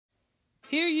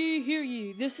Hear ye, hear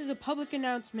ye. This is a public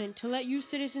announcement to let you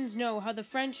citizens know how the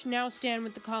French now stand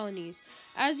with the colonies.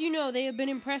 As you know, they have been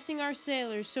impressing our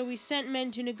sailors, so we sent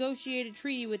men to negotiate a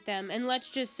treaty with them, and let's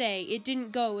just say, it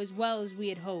didn't go as well as we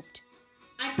had hoped.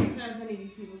 I can't pronounce any of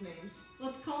these people's names.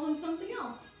 Let's call them something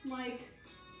else, like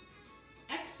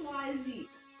XYZ.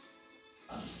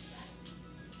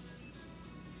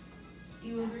 Do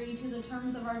you agree to the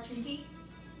terms of our treaty?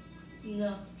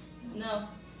 No. No.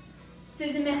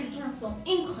 Ces Américains sont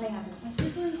incroyables.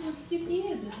 Ils sont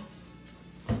stupides.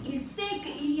 Ils savent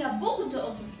qu'il y a beaucoup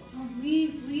d'autres choses. Oh,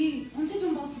 oui, on sait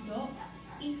un passe d'or.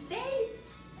 Il fait,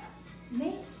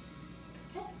 mais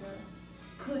peut-être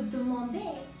que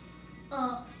demander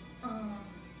un pot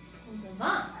de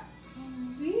vin.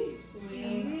 Oui.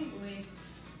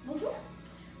 Bonjour.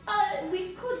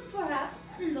 We could perhaps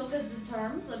look at the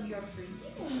terms of your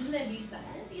treaty and maybe sign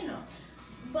it, you know.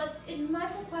 But it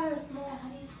might require a small, how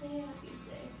do you say?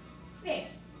 Fee.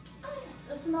 Oh yes,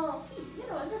 a small fee, you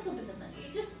know, a little bit of money,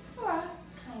 just for our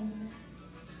kindness.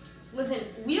 Listen,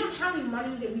 we don't have any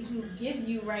money that we can give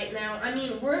you right now. I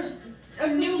mean, we're a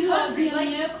new country.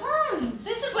 This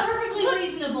is perfectly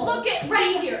reasonable. Look at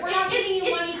right here. We're not giving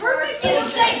you money for our perfect. soldiers.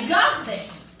 It's like garbage.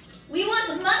 We want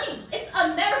the money. It's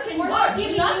American. We're war. not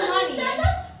giving Do not you money. understand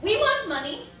us? We want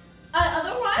money.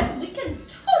 Otherwise, we can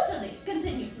totally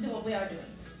continue to do what we are doing.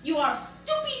 You are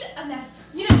stupid Americans.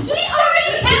 You know, just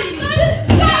already We're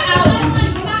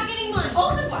not getting money.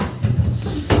 Au revoir.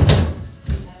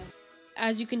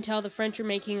 As you can tell, the French are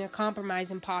making a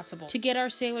compromise impossible. To get our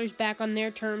sailors back on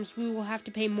their terms, we will have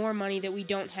to pay more money that we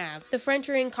don't have. The French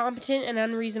are incompetent and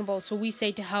unreasonable, so we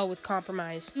say to hell with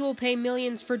compromise. We will pay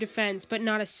millions for defense, but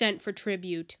not a cent for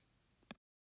tribute.